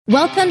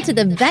Welcome to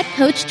the Vet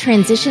Coach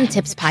Transition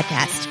Tips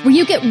Podcast, where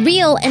you get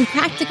real and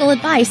practical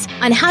advice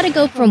on how to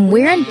go from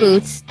wearing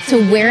boots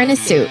to wearing a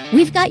suit.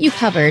 We've got you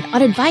covered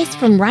on advice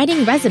from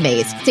writing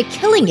resumes to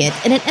killing it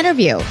in an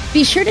interview.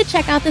 Be sure to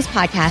check out this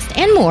podcast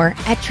and more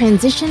at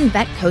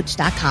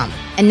transitionvetcoach.com.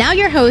 And now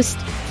your host,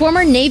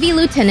 former Navy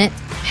Lieutenant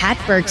Pat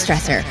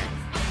Bergstresser.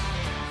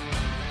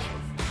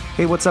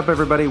 Hey, what's up,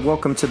 everybody?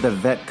 Welcome to the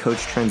Vet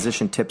Coach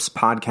Transition Tips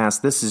Podcast.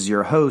 This is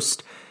your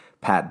host,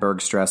 Pat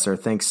Bergstresser.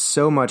 Thanks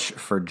so much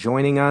for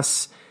joining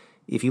us.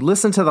 If you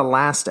listened to the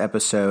last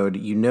episode,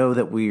 you know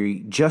that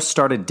we just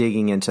started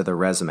digging into the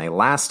resume.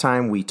 Last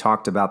time we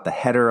talked about the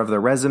header of the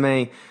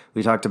resume.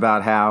 We talked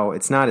about how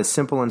it's not as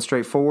simple and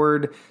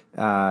straightforward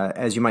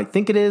as you might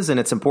think it is, and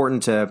it's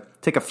important to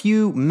take a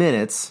few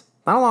minutes,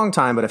 not a long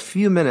time, but a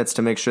few minutes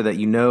to make sure that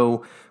you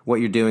know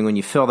what you're doing when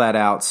you fill that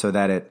out so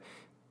that it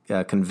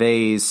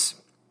conveys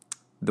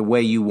the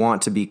way you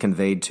want to be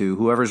conveyed to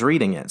whoever's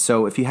reading it.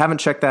 So if you haven't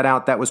checked that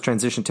out, that was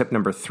transition tip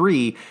number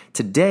 3.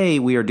 Today,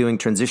 we are doing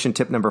transition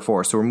tip number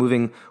 4. So we're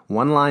moving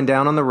one line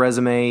down on the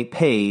resume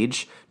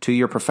page to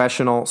your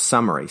professional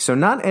summary. So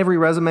not every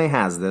resume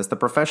has this. The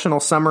professional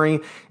summary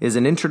is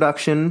an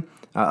introduction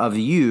of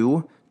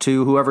you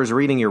to whoever's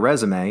reading your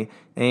resume,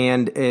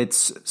 and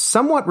it's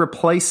somewhat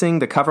replacing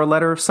the cover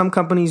letter. Some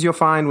companies you'll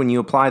find when you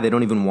apply, they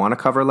don't even want a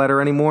cover letter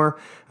anymore,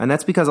 and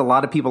that's because a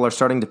lot of people are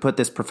starting to put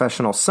this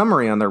professional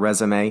summary on their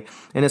resume,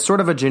 and it's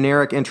sort of a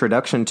generic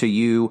introduction to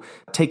you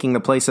taking the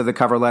place of the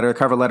cover letter. The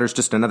cover letter is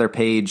just another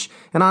page,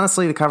 and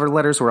honestly, the cover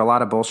letters were a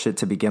lot of bullshit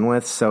to begin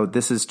with, so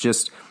this is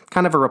just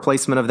kind of a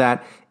replacement of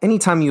that.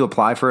 Anytime you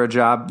apply for a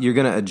job, you're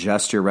going to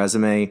adjust your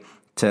resume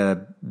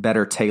to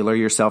better tailor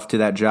yourself to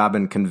that job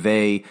and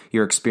convey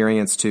your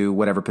experience to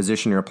whatever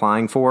position you're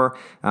applying for.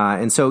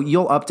 And so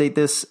you'll update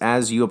this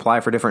as you apply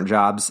for different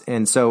jobs.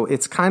 And so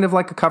it's kind of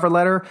like a cover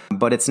letter,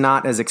 but it's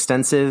not as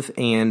extensive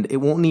and it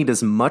won't need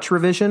as much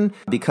revision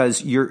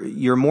because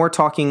you're more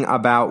talking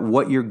about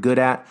what you're good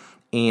at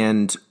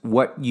and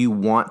what you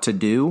want to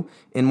do,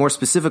 and more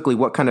specifically,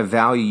 what kind of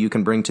value you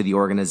can bring to the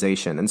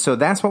organization. And so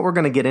that's what we're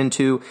going to get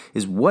into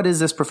is what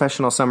is this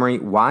professional summary?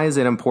 Why is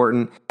it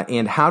important?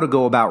 And how to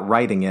go about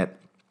writing it,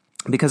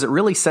 because it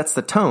really sets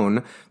the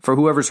tone for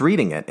whoever's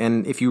reading it.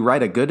 And if you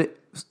write a good,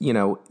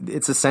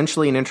 it's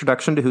essentially an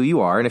introduction to who you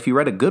are. And if you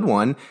write a good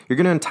one, you're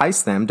going to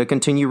entice them to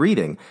continue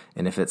reading.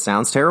 And if it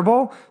sounds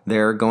terrible,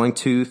 they're going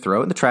to throw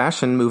it in the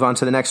trash and move on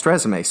to the next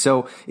resume.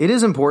 So it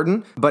is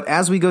important. But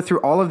as we go through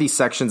all of these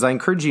sections, I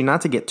encourage you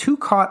not to get too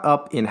caught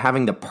up in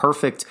having the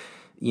perfect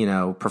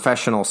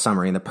professional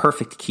summary and the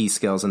perfect key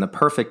skills and the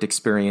perfect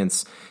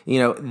experience.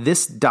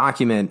 This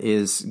document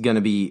is going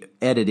to be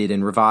edited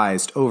and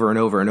revised over and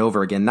over and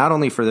over again, not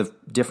only for the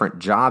different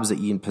jobs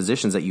and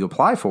positions that you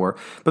apply for,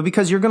 but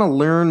because you're going to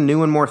learn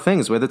new and more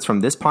things, whether it's from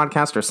this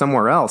podcast or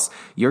somewhere else.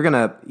 You're going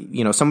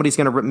to, somebody's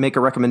going to make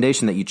a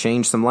recommendation that you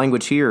change some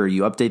language here, or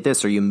you update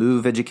this, or you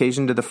move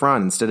education to the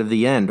front instead of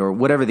the end, or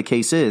whatever the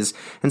case is.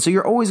 And so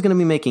you're always going to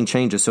be making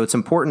changes. So it's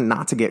important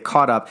not to get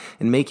caught up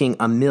in making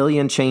a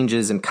million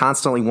changes and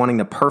constantly wanting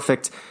the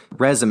perfect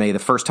resume the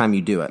first time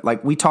you do it.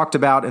 Like we talked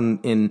about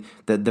in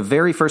the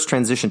very first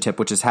transition tip,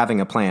 which is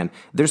having a plan.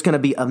 There's going to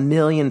be a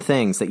million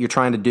things that you're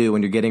trying to do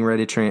when you're getting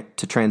ready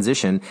to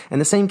transition. And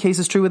the same case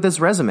is true with this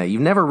resume.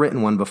 You've never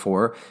written one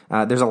before.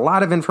 There's a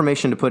lot of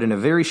information to put in a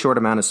very short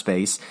amount of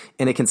space,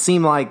 and it can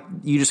seem like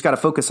you just got to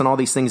focus on all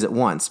these things at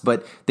once.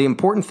 But the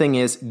important thing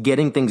is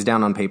getting things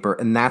down on paper,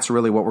 and that's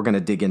really what we're going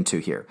to dig into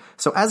here.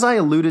 So as I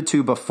alluded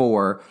to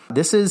before,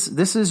 this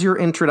is your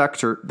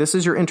introduction. This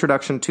is your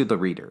introduction to the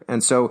reader.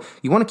 And so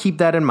you want to keep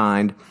that in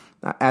mind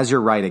as you're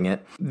writing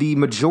it. The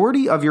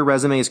majority of your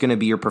resume is going to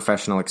be your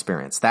professional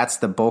experience. That's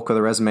the bulk of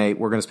the resume.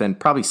 We're going to spend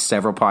probably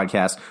several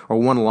podcasts or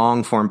one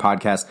long form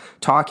podcast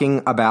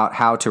talking about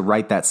how to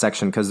write that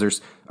section, because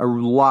there's a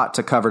lot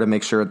to cover to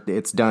make sure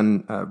it's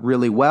done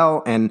really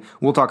well. And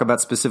we'll talk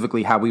about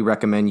specifically how we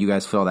recommend you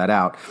guys fill that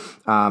out.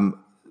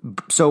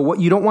 So what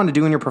you don't want to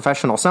do in your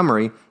professional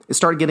summary is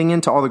start getting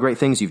into all the great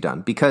things you've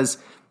done, because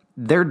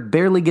they're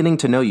barely getting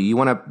to know you. You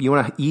want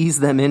to ease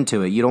them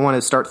into it. You don't want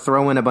to start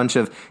throwing a bunch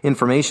of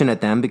information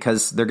at them,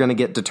 because they're going to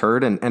get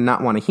deterred and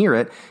not want to hear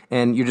it.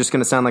 And you're just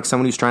going to sound like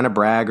someone who's trying to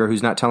brag, or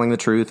who's not telling the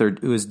truth, or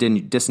who is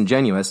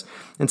disingenuous.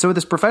 And so with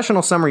this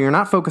professional summary, you're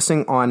not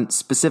focusing on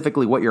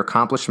specifically what your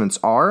accomplishments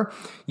are.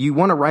 You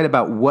want to write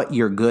about what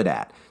you're good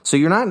at. So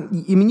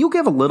you'll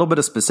give a little bit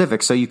of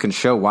specifics so you can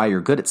show why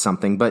you're good at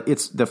something, but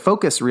the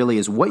focus really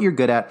is what you're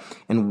good at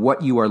and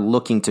what you are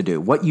looking to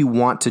do, what you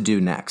want to do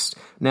next.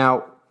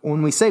 Now,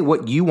 when we say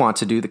what you want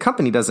to do, the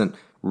company doesn't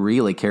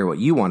really care what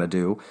you want to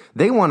do.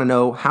 They want to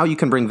know how you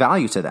can bring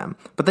value to them,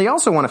 but they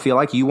also want to feel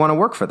like you want to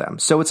work for them.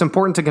 So it's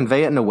important to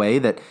convey it in a way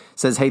that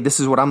says, hey,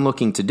 this is what I'm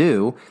looking to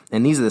do,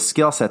 and these are the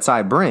skill sets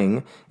I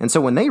bring. And so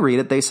when they read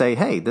it, they say,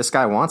 hey, this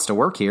guy wants to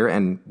work here,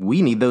 and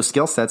we need those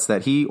skill sets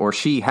that he or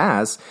she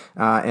has,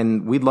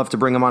 and we'd love to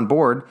bring him on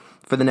board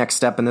for the next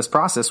step in this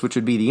process, which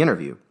would be the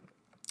interview.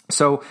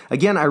 So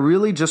again, I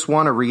really just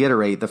want to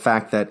reiterate the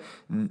fact that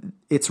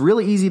it's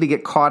really easy to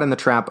get caught in the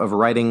trap of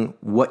writing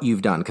what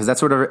you've done, because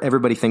that's what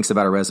everybody thinks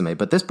about a resume.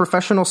 But this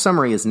professional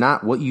summary is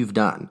not what you've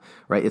done,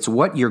 right? It's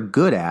what you're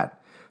good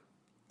at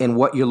and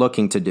what you're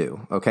looking to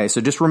do, okay? So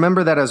just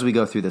remember that as we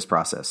go through this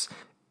process.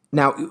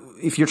 Now,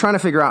 if you're trying to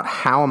figure out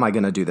how am I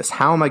going to do this,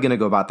 how am I going to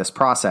go about this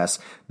process,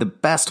 the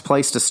best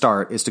place to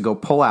start is to go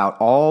pull out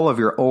all of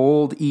your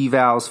old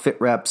evals, fit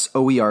reps,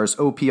 OERs,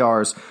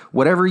 OPRs,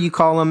 whatever you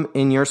call them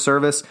in your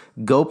service.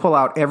 Go pull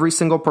out every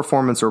single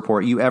performance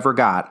report you ever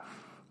got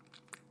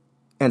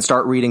and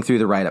start reading through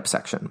the write-up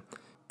section.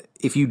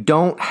 If you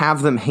don't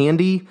have them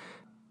handy,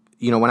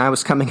 when I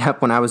was coming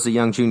up, when I was a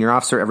young junior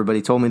officer,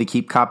 everybody told me to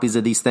keep copies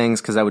of these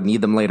things because I would need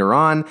them later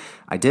on.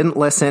 I didn't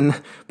listen,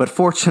 but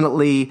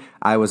fortunately,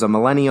 I was a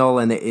millennial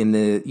in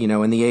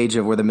the age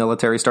of where the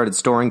military started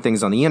storing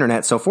things on the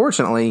internet. So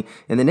fortunately,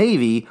 in the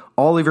Navy,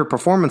 all of your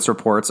performance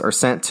reports are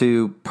sent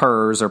to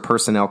PERS, or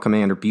Personnel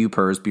Command, or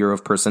BUPERS, Bureau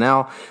of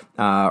Personnel,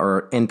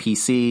 or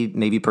NPC,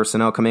 Navy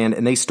Personnel Command,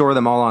 and they store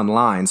them all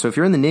online. So if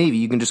you're in the Navy,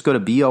 you can just go to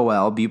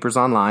BOL, BUPERS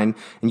Online,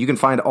 and you can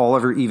find all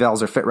of your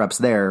evals or fit reps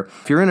there.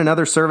 If you're in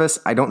another service,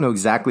 I don't know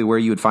exactly where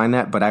you would find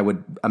that, but I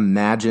would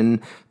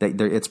imagine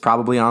that it's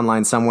probably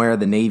online somewhere.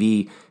 The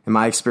Navy, in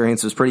my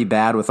experience, was pretty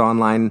bad with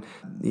online,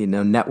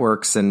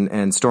 networks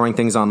and storing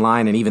things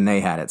online, and even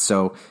they had it.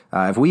 So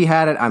if we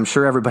had it, I'm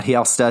sure everybody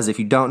else does. If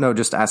you don't know,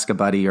 just ask a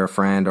buddy or a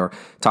friend or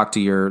talk to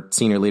your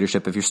senior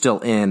leadership if you're still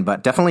in.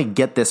 But definitely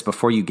get this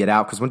before you get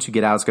out, because once you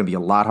get out, it's going to be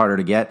a lot harder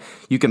to get.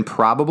 You can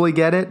probably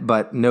get it,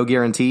 but no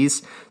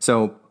guarantees.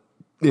 So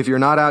if you're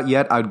not out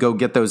yet, I'd go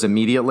get those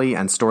immediately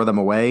and store them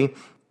away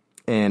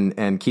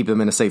and keep them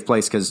in a safe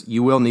place, because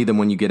you will need them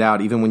when you get out.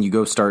 Even when you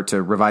go start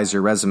to revise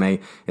your resume,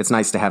 it's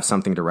nice to have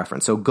something to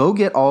reference. So go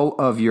get all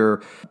of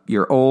your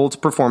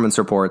old performance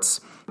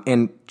reports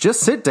and just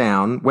sit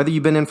down, whether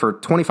you've been in for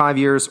 25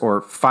 years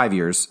or 5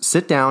 years,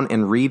 sit down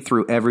and read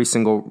through every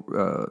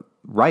single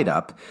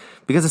write-up,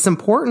 because it's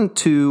important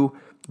to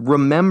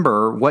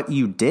remember what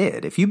you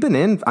did. If you've been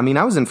in,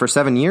 I was in for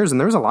 7 years, and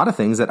there was a lot of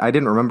things that I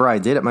didn't remember I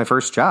did at my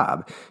first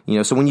job.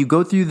 So when you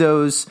go through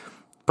those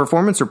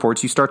performance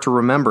reports, you start to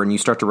remember and you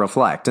start to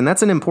reflect. And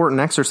that's an important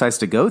exercise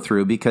to go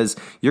through, because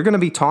you're going to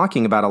be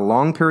talking about a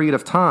long period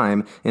of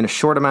time in a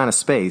short amount of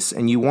space.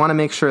 And you want to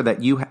make sure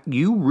that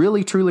you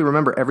really truly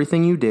remember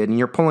everything you did, and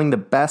you're pulling the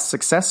best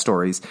success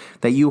stories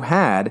that you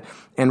had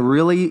and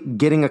really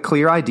getting a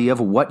clear idea of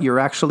what you're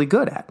actually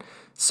good at.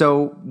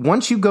 So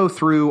once you go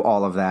through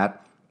all of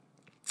that,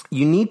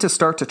 you need to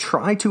start to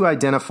try to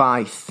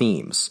identify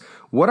themes.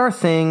 What are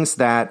things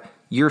that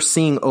you're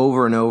seeing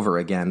over and over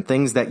again,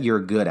 things that you're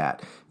good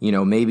at?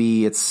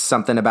 Maybe it's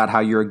something about how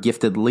you're a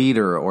gifted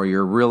leader, or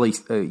you're really,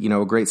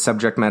 a great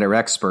subject matter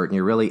expert and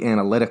you're really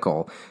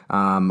analytical.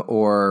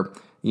 Or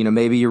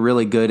maybe you're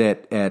really good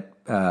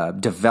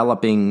at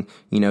developing,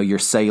 your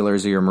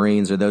sailors or your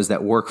Marines or those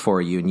that work for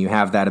you, and you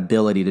have that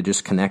ability to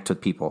just connect with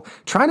people.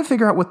 Try to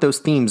figure out what those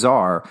themes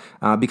are,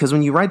 because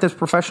when you write this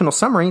professional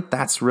summary,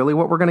 that's really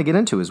what we're going to get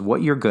into, is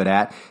what you're good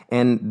at.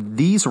 And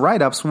these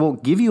write-ups will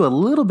give you a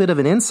little bit of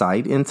an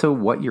insight into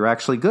what you're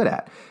actually good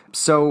at.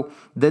 So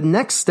the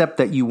next step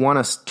that you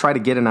want to try to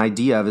get an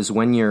idea of is,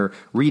 when you're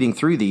reading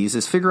through these,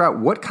 is figure out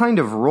what kind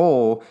of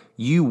role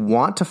you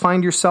want to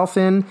find yourself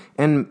in.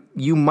 And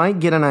you might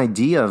get an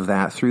idea of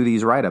that through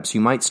these write-ups. You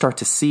might start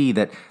to see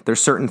that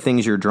there's certain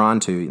things you're drawn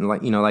to.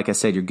 Like I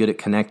said, you're good at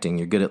connecting,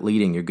 you're good at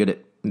leading, you're good at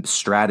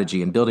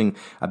strategy and building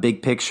a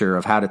big picture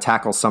of how to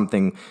tackle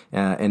something,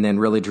 and then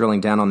really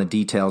drilling down on the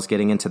details,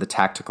 getting into the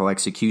tactical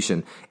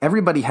execution.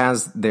 Everybody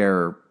has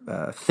their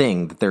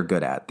thing that they're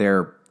good at.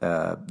 Their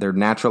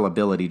natural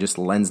ability just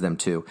lends them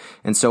to.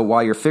 And so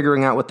while you're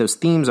figuring out what those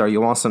themes are,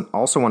 you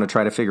also want to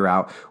try to figure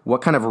out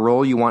what kind of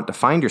role you want to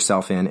find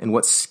yourself in, and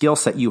what skill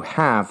set you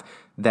have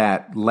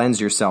that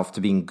lends yourself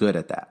to being good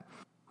at that.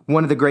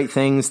 One of the great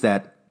things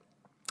that,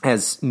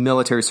 as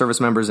military service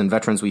members and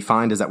veterans, we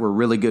find is that we're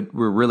really good,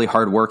 we're really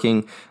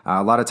hardworking.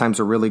 A lot of times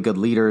we're really good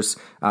leaders,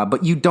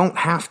 but you don't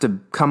have to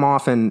come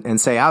off and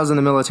say, I was in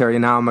the military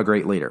and now I'm a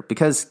great leader,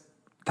 because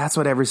that's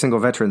what every single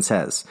veteran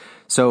says.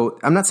 So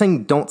I'm not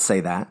saying don't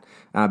say that,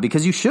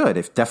 because you should.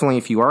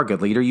 If you are a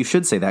good leader, you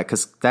should say that,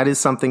 because that is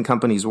something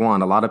companies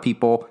want. A lot of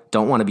people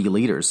don't want to be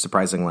leaders,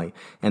 surprisingly,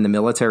 and the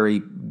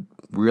military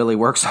really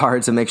works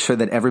hard to make sure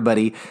that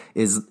everybody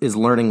is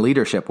learning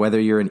leadership. Whether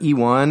you're an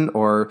E1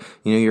 or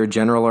you're a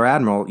general or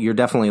admiral, you're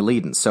definitely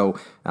leading. So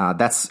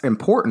that's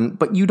important,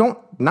 but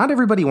not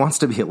everybody wants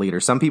to be a leader.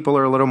 Some people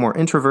are a little more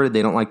introverted.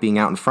 They don't like being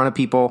out in front of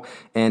people,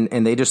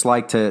 and they just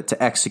like to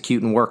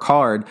execute and work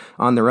hard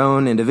on their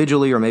own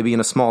individually, or maybe in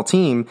a small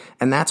team.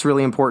 And that's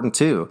really important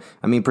too.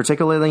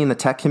 Particularly in the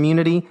tech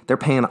community, they're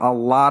paying a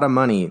lot of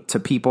money to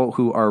people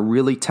who are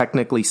really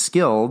technically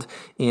skilled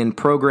in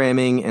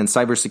programming and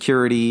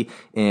cybersecurity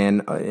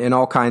and in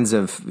all kinds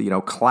of,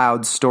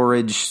 cloud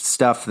storage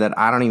stuff that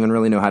I don't even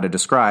really know how to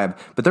describe,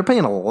 but they're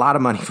paying a lot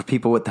of money for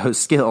people with those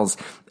skills.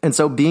 And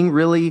so being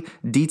really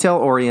detail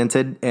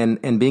oriented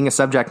and being a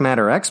subject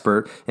matter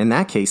expert, in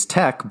that case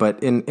tech,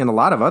 but in a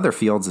lot of other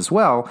fields as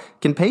well,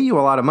 can pay you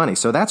a lot of money.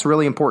 So that's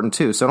really important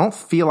too. So don't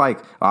feel like,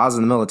 I was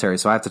in the military,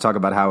 so I have to talk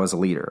about how I was a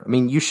leader. I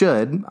mean, you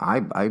should. I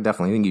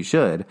definitely think you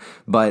should.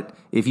 But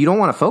if you don't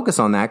want to focus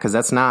on that because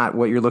that's not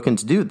what you're looking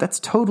to do, that's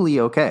totally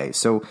okay.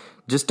 So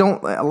just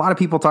don't, a lot of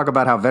people talk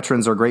about how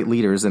veterans are great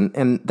leaders,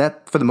 and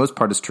that for the most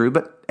part is true,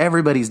 but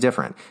everybody's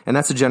different. And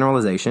that's a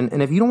generalization.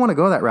 And if you don't want to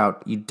go that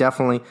route, you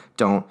definitely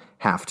don't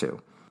have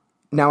to.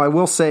 Now, I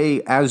will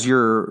say, as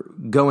you're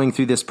going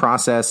through this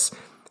process,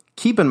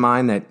 keep in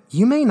mind that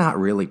you may not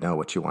really know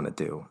what you want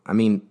to do. I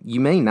mean,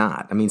 you may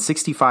not. I mean,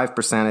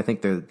 65%, I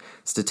think the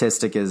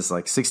statistic is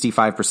like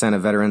 65%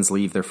 of veterans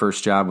leave their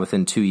first job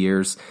within 2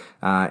 years.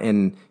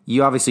 And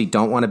you obviously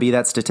don't want to be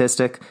that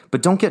statistic,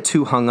 but don't get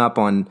too hung up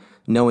on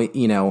knowing,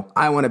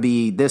 I want to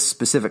be this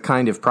specific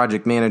kind of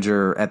project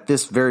manager at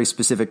this very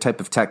specific type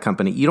of tech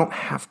company. You don't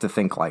have to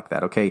think like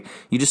that, okay?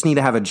 You just need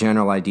to have a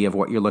general idea of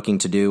what you're looking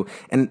to do.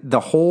 And the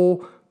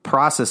whole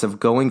process of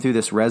going through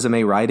this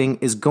resume writing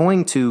is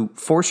going to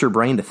force your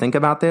brain to think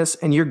about this,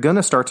 and you're going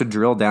to start to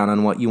drill down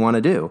on what you want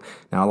to do.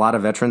 Now, a lot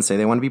of veterans say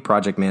they want to be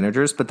project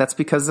managers, but that's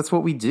because that's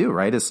what we do,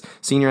 right? As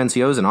senior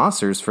NCOs and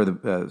officers for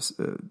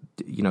the,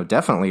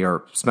 definitely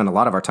spend a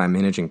lot of our time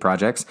managing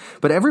projects,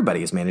 but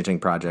everybody is managing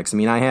projects. I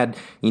mean, I had,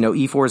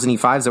 E4s and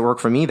E5s that work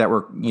for me that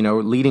were,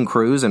 leading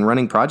crews and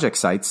running project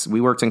sites.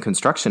 We worked in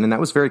construction, and that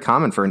was very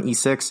common for an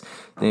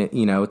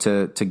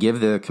E6, to give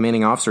the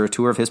commanding officer a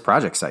tour of his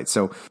project site.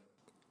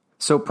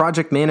 So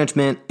project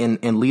management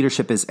and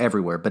leadership is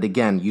everywhere. But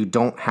again, you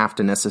don't have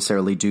to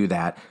necessarily do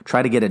that.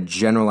 Try to get a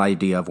general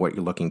idea of what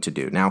you're looking to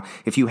do. Now,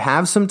 if you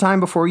have some time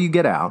before you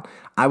get out,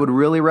 I would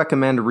really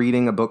recommend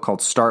reading a book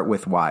called Start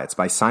With Why. It's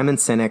by Simon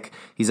Sinek.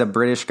 He's a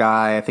British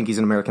guy. I think he's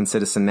an American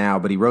citizen now,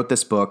 but he wrote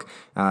this book.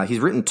 He's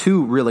written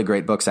 2 really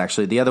great books,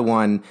 actually. The other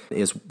one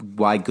is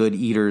Why Good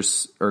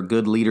Leaders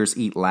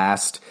Eat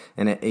Last.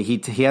 And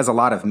he has a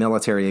lot of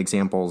military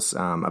examples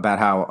about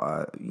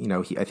how,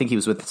 I think he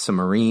was with some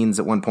Marines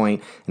at one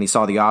point, and he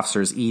saw the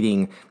officers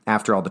eating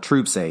after all the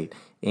troops ate.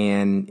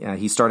 And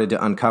he started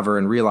to uncover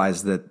and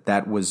realize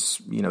that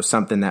was,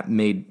 something that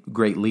made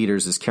great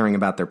leaders, is caring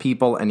about their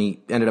people. And he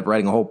ended up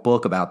writing a whole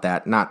book about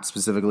that, not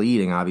specifically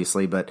eating,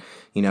 obviously, but,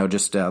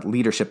 just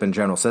leadership in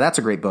general. So that's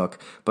a great book.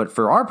 But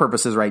for our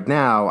purposes right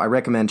now, I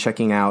recommend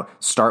checking out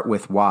Start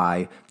With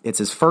Why. It's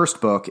his first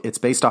book. It's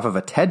based off of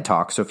a TED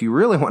Talk. So if you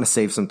really want to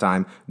save some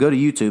time, go to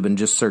YouTube and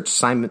just search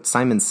Simon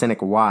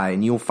Sinek Why,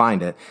 and you'll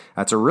find it.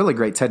 It's a really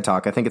great TED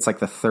Talk. I think it's like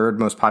the 3rd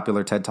most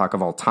popular TED Talk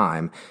of all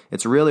time.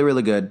 It's really,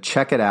 really good.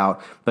 Check it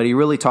out. But he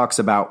really talks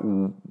about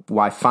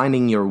why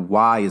finding your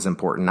why is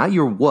important. Not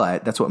your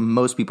what. That's what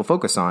most people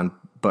focus on,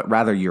 but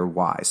rather your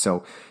why.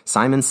 So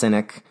Simon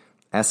Sinek,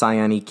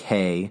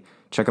 Sinek.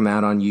 Check him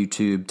out on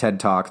YouTube, TED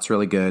Talk. It's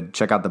really good.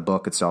 Check out the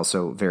book. It's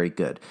also very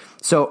good.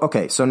 So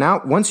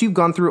now once you've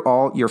gone through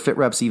all your fit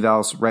reps,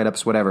 evals,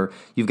 write-ups, whatever,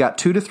 you've got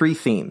 2 to 3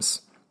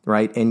 themes,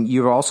 right? And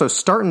you're also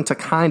starting to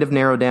kind of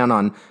narrow down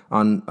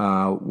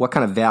on what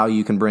kind of value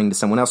you can bring to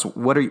someone else.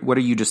 What are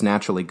you just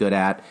naturally good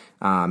at,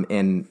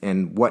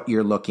 and what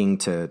you're looking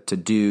to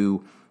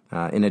do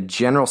in a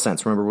general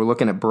sense. Remember, we're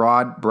looking at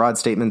broad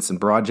statements and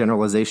broad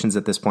generalizations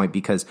at this point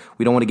because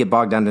we don't want to get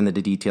bogged down into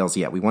the details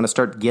yet. We want to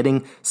start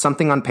getting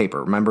something on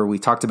paper. Remember, we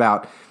talked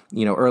about,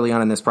 early on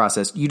in this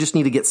process, you just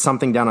need to get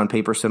something down on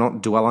paper, so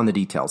don't dwell on the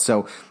details.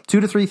 So 2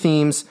 to 3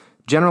 themes,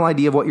 general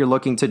idea of what you're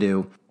looking to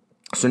do.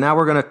 So now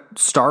we're going to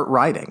start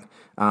writing.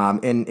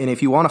 And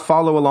if you want to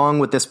follow along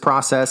with this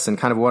process and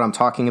kind of what I'm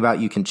talking about,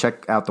 you can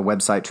check out the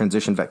website,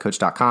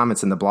 transitionvetcoach.com.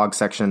 It's in the blog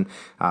section.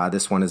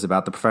 This one is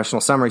about the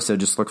professional summary, so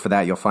just look for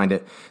that. You'll find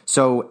it.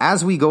 So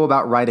as we go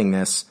about writing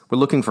this, we're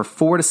looking for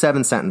 4 to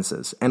 7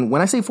 sentences. And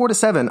when I say 4 to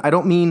 7, I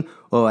don't mean,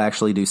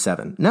 actually do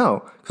 7.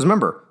 No, because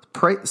remember,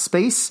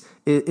 space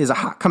is a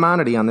hot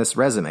commodity on this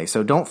resume.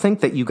 So don't think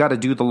that you got to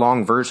do the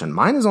long version.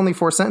 Mine is only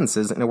 4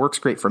 sentences, and it works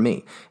great for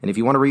me. And if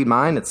you want to read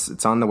mine,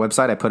 it's on the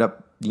website. I put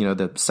up,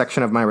 the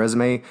section of my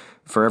resume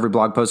for every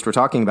blog post we're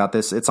talking about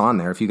this. It's on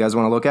there. If you guys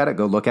want to look at it,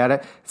 go look at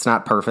it. It's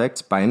not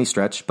perfect by any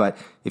stretch, but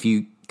if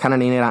you kind of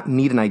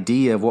need an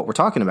idea of what we're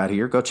talking about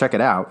here, go check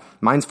it out.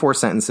 Mine's 4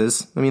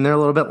 sentences. I mean, they're a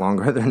little bit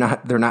longer.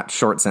 They're not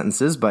short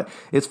sentences, but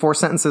it's 4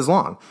 sentences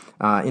long.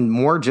 And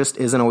more just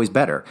isn't always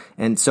better.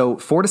 And so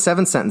 4 to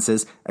 7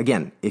 sentences.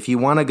 Again, if you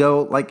want to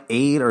go like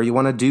 8 or you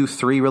want to do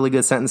 3 really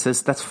good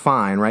sentences, that's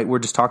fine, right? We're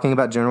just talking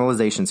about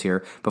generalizations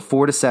here, but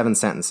 4 to 7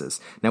 sentences.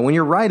 Now, when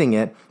you're writing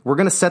it, we're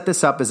going to set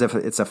this up as if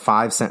it's a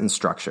 5-sentence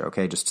structure,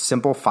 okay? Just a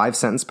simple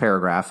 5-sentence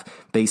paragraph,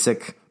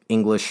 basic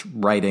English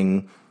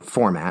writing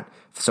format.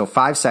 So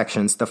 5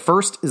 sections. The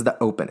first is the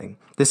opening.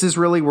 This is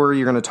really where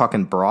you're going to talk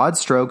in broad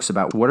strokes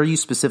about what are you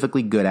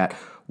specifically good at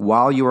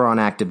while you are on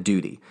active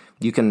duty.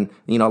 You can,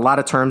 a lot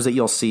of terms that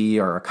you'll see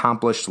are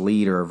accomplished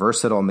leader,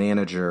 versatile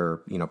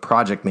manager,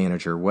 project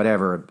manager,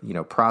 whatever,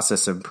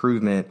 process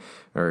improvement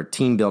or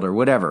team builder,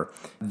 whatever.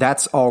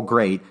 That's all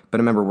great. But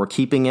remember, we're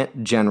keeping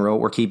it general.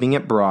 We're keeping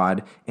it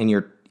broad.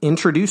 And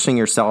introducing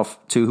yourself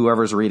to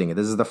whoever's reading it.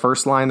 This is the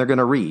first line they're going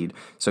to read.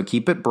 So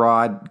keep it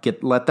broad.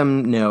 Let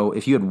them know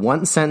if you had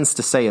one sentence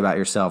to say about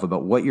yourself,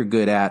 about what you're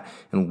good at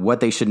and what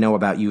they should know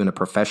about you in a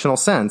professional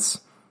sense.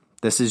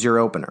 This is your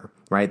opener,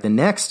 right? The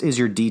next is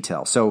your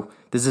detail. So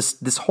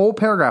this whole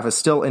paragraph is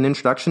still an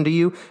introduction to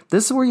you.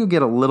 This is where you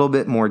get a little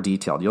bit more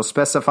detailed. You'll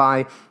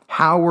specify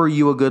how were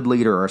you a good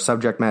leader or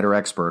subject matter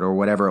expert or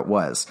whatever it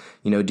was.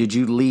 Did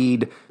you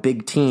lead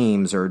big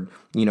teams or,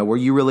 were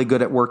you really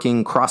good at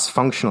working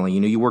cross-functionally?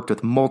 You worked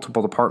with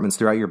multiple departments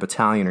throughout your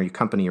battalion or your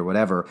company or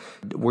whatever.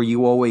 Were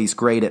you always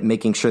great at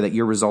making sure that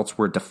your results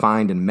were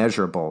defined and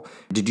measurable?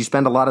 Did you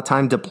spend a lot of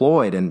time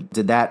deployed, and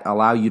did that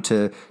allow you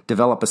to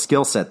develop a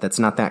skill set that's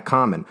not that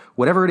common?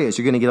 Whatever it is,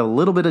 you're going to get a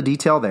little bit of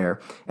detail there.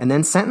 And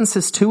then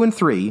sentences 2 and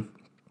 3,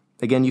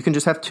 again, you can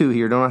just have 2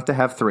 here, don't have to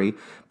have 3,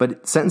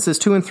 but sentences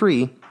 2 and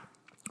 3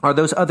 are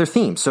those other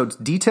themes. So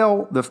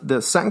detail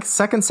the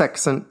second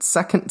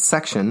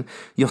section,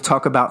 you'll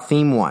talk about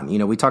theme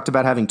 1. We talked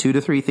about having 2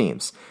 to 3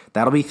 themes.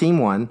 That'll be theme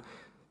 1.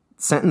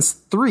 Sentence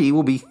 3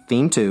 will be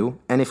theme 2.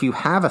 And if you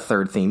have a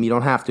third theme, you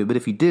don't have to, but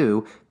if you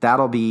do,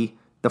 that'll be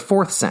the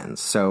 4th sentence.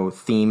 So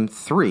theme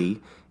 3.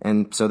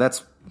 And so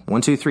that's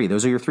 1, 2, 3.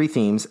 Those are your 3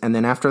 themes. And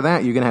then after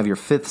that, you're going to have your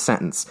 5th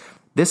sentence.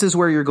 This is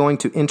where you're going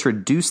to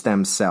introduce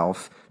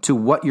themselves to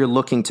what you're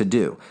looking to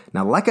do.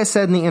 Now, like I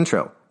said in the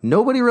intro,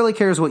 nobody really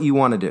cares what you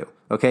want to do,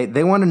 okay?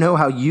 They want to know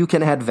how you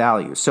can add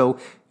value. So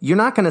you're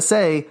not going to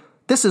say,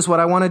 this is what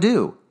I want to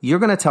do. You're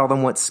going to tell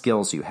them what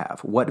skills you have,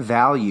 what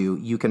value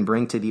you can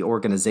bring to the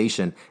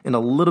organization in a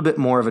little bit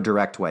more of a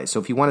direct way. So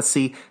if you want to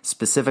see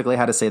specifically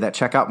how to say that,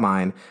 check out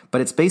mine.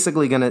 But it's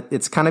basically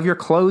it's kind of your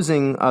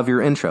closing of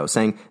your intro,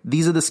 saying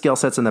these are the skill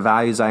sets and the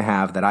values I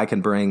have that I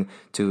can bring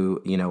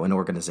to, an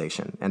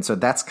organization. And so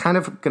that's kind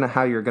of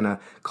how you're going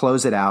to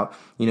close it out.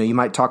 You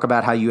might talk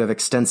about how you have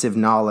extensive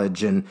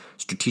knowledge in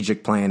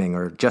strategic planning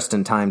or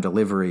just-in-time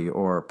delivery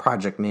or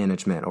project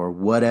management or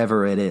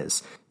whatever it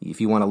is. If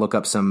you want to look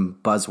up some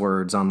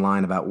buzzwords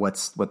online about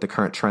what the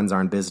current trends are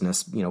in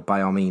business,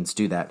 by all means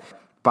do that.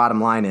 Bottom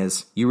line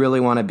is you really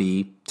want to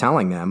be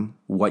telling them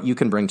what you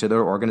can bring to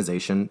their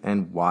organization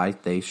and why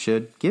they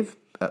should give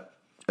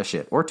a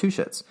shit or 2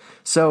 shits.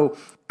 So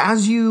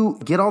as you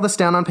get all this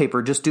down on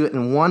paper, just do it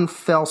in one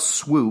fell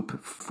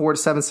swoop, 4 to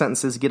 7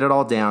 sentences, get it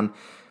all down.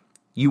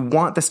 You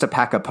want this to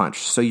pack a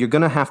punch, so you're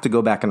going to have to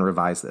go back and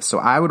revise this. So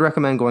I would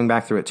recommend going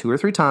back through it 2 or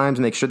 3 times,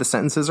 make sure the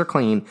sentences are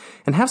clean,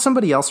 and have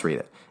somebody else read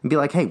it. And be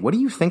like, hey, what do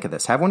you think of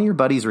this? Have one of your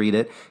buddies read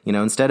it.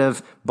 Instead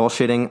of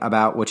bullshitting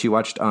about what you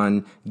watched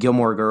on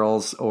Gilmore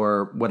Girls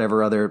or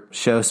whatever other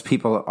shows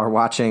people are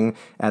watching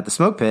at the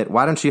smoke pit,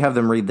 why don't you have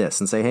them read this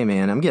and say, hey,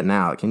 man, I'm getting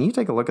out. Can you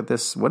take a look at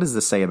this? What does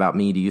this say about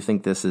me? Do you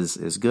think this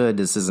is good?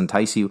 Does this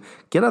entice you?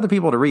 Get other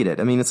people to read it.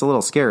 I mean, it's a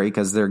little scary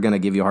because they're going to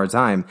give you a hard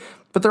time,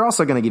 but they're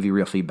also going to give you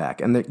real feedback,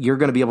 and you're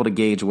going to be able to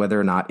gauge whether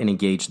or not and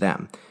engage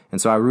them.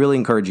 And so I really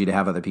encourage you to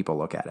have other people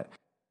look at it.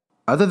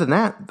 Other than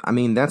that, I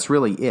mean, that's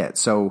really it.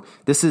 So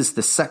this is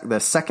the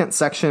second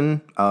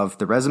section of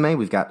the resume.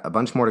 We've got a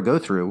bunch more to go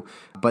through,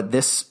 but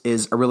this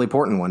is a really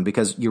important one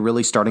because you're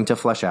really starting to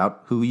flesh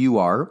out who you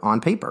are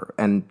on paper.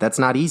 And that's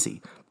not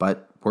easy,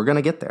 but we're going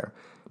to get there.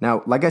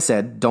 Now, like I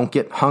said, don't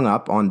get hung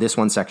up on this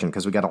one section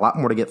because we got a lot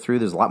more to get through.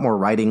 There's a lot more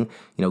writing.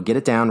 Get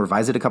it down,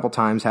 revise it a couple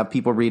times, have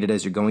people read it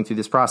as you're going through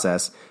this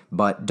process,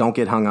 but don't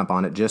get hung up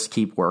on it. Just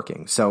keep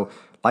working. So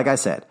like I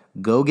said,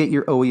 go get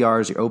your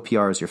OERs, your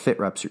OPRs, your fit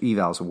reps, your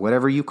evals,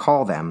 whatever you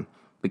call them,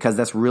 because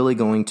that's really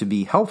going to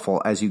be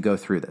helpful as you go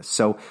through this.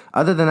 So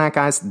other than that,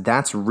 guys,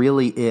 that's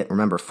really it.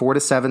 Remember, 4 to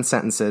 7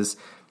 sentences.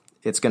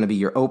 It's going to be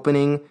your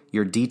opening,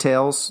 your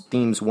details,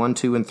 themes 1,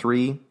 2, and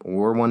 3,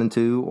 or 1 and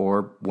 2,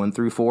 or 1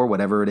 through 4,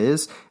 whatever it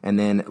is, and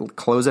then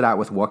close it out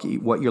with what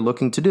you're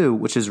looking to do,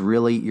 which is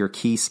really your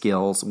key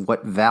skills,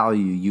 what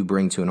value you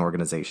bring to an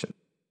organization.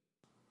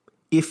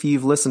 If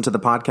you've listened to the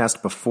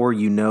podcast before,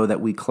 you know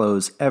that we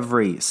close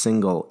every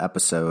single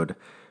episode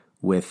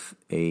with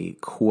a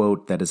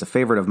quote that is a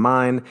favorite of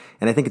mine,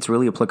 and I think it's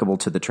really applicable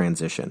to the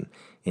transition.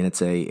 And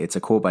it's a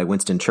quote by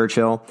Winston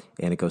Churchill,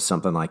 and it goes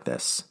something like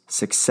this: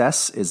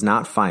 "Success is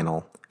not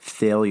final,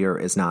 failure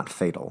is not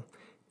fatal.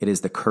 It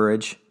is the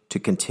courage to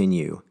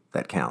continue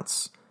that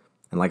counts."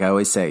 And like I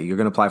always say, you're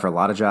going to apply for a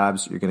lot of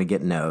jobs, you're going to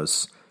get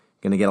no's,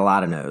 you're going to get a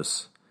lot of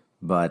no's,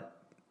 but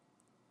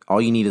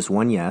all you need is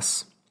one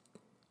yes.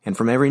 And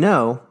from every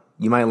no,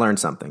 you might learn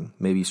something.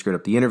 Maybe you screwed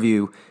up the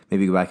interview.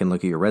 Maybe you go back and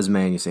look at your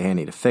resume and you say, hey, I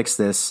need to fix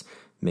this.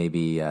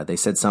 Maybe they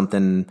said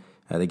something,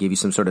 they gave you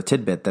some sort of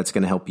tidbit that's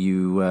going to help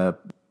you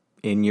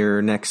in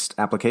your next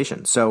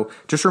application. So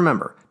just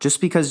remember,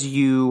 just because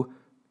you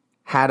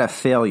had a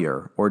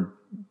failure or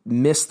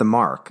missed the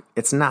mark,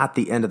 it's not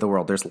the end of the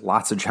world. There's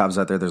lots of jobs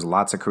out there. There's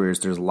lots of careers.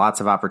 There's lots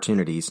of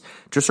opportunities.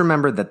 Just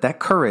remember that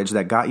courage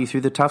that got you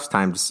through the tough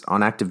times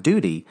on active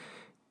duty,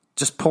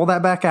 just pull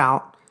that back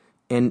out.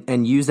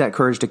 And use that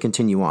courage to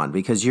continue on,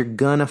 because you're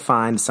going to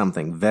find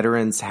something.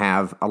 Veterans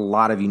have a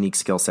lot of unique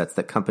skill sets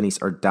that companies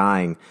are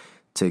dying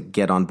to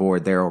get on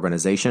board their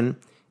organization.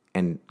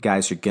 And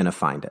guys, you're going to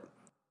find it.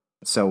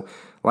 So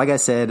like I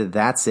said,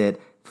 that's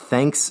it.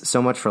 Thanks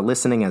so much for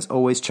listening. As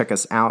always, check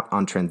us out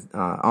on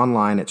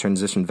online at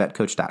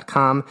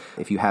transitionvetcoach.com.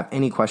 If you have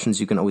any questions,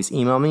 you can always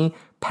email me,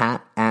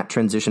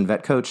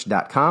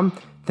 pat@transitionvetcoach.com.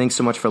 Thanks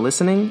so much for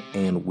listening,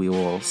 and we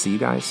will see you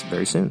guys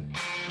very soon.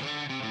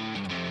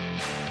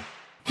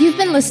 You've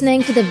been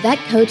listening to the Vet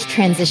Coach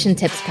Transition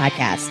Tips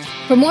podcast.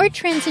 For more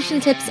transition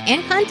tips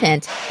and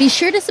content, be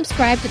sure to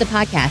subscribe to the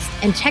podcast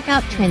and check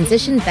out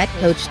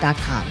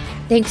transitionvetcoach.com.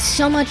 Thanks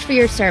so much for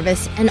your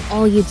service and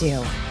all you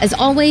do. As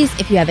always,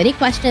 if you have any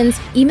questions,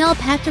 email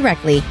Pat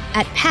directly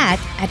at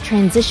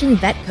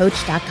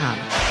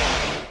pat@transitionvetcoach.com.